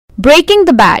Breaking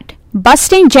the Bad,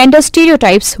 Busting Gender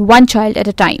Stereotypes One Child at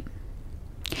a Time.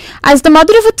 As the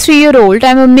mother of a 3-year-old, I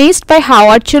am amazed by how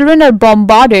our children are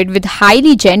bombarded with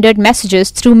highly gendered messages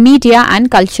through media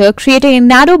and culture, creating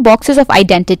narrow boxes of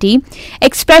identity,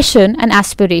 expression, and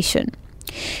aspiration.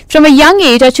 From a young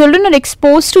age, our children are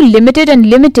exposed to limited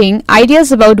and limiting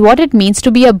ideas about what it means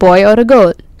to be a boy or a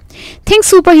girl. Think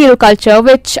superhero culture,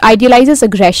 which idealizes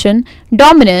aggression,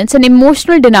 dominance, and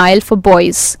emotional denial for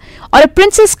boys, or a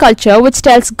princess culture, which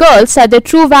tells girls that their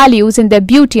true values in their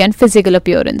beauty and physical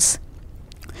appearance.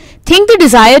 Think the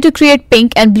desire to create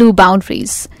pink and blue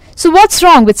boundaries. So what's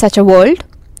wrong with such a world?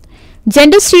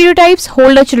 Gender stereotypes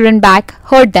hold our children back,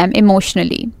 hurt them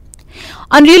emotionally.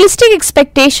 Unrealistic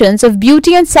expectations of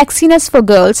beauty and sexiness for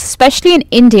girls, especially in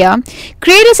India,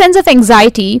 create a sense of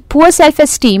anxiety, poor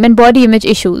self-esteem, and body image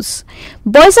issues.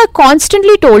 Boys are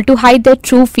constantly told to hide their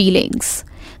true feelings.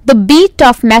 The Be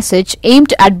Tough message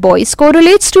aimed at boys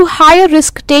correlates to higher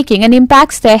risk-taking and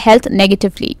impacts their health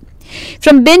negatively.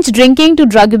 From binge drinking to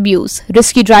drug abuse,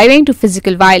 risky driving to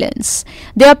physical violence,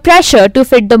 they are pressured to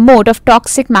fit the mold of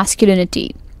toxic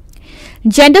masculinity.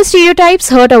 Gender stereotypes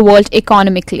hurt our world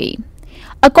economically.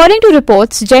 According to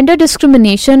reports, gender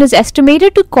discrimination is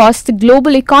estimated to cost the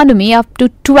global economy up to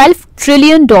 $12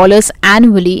 trillion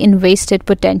annually in wasted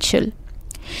potential.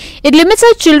 It limits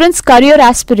our children's career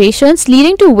aspirations,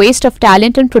 leading to waste of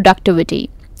talent and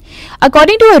productivity.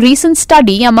 According to a recent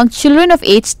study among children of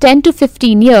age 10 to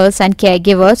 15 years and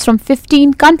caregivers from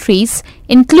 15 countries,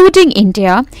 including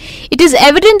India, it is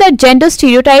evident that gender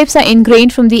stereotypes are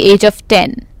ingrained from the age of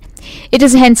 10. It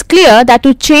is hence clear that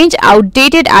to change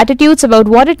outdated attitudes about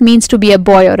what it means to be a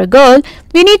boy or a girl,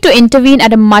 we need to intervene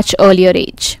at a much earlier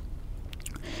age.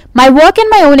 My work and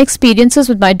my own experiences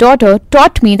with my daughter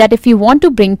taught me that if we want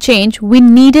to bring change, we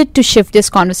needed to shift this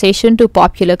conversation to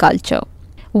popular culture.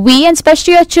 We, and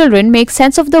especially our children, make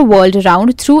sense of the world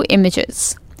around through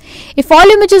images. If all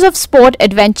images of sport,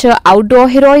 adventure, outdoor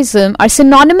heroism are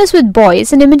synonymous with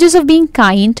boys and images of being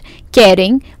kind,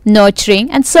 caring,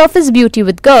 nurturing, and surface beauty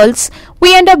with girls,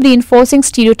 we end up reinforcing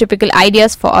stereotypical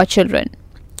ideas for our children.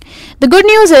 The good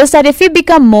news is that if we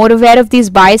become more aware of these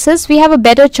biases, we have a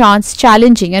better chance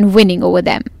challenging and winning over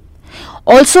them.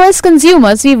 Also, as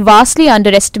consumers, we vastly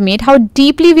underestimate how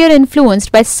deeply we are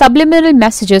influenced by subliminal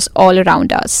messages all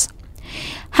around us.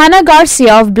 Hannah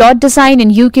Garcia of Blot Design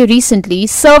in UK recently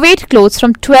surveyed clothes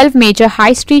from 12 major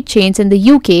high street chains in the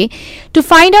UK to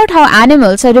find out how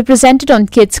animals are represented on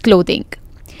kids' clothing.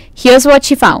 Here's what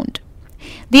she found.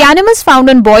 The animals found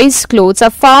on boys' clothes are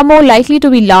far more likely to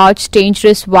be large,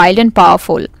 dangerous, wild, and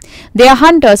powerful. They are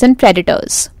hunters and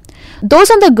predators. Those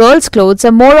on the girls' clothes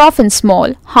are more often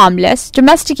small, harmless,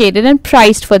 domesticated, and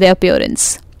prized for their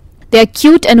appearance. They are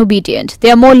cute and obedient. They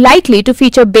are more likely to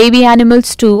feature baby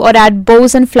animals too, or add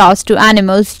bows and flowers to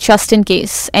animals just in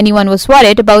case anyone was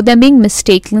worried about them being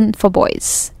mistaken for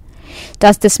boys.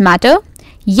 Does this matter?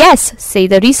 Yes, say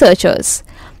the researchers.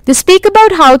 They speak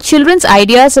about how children's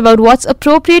ideas about what's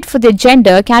appropriate for their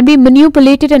gender can be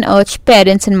manipulated and urge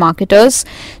parents and marketers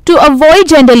to avoid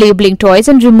gender labeling toys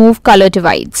and remove color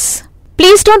divides.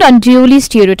 Please don't unduly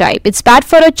stereotype. It's bad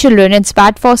for our children, it's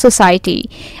bad for society.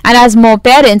 And as more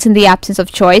parents, in the absence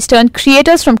of choice, turn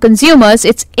creators from consumers,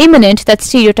 it's imminent that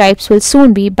stereotypes will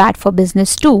soon be bad for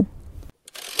business too.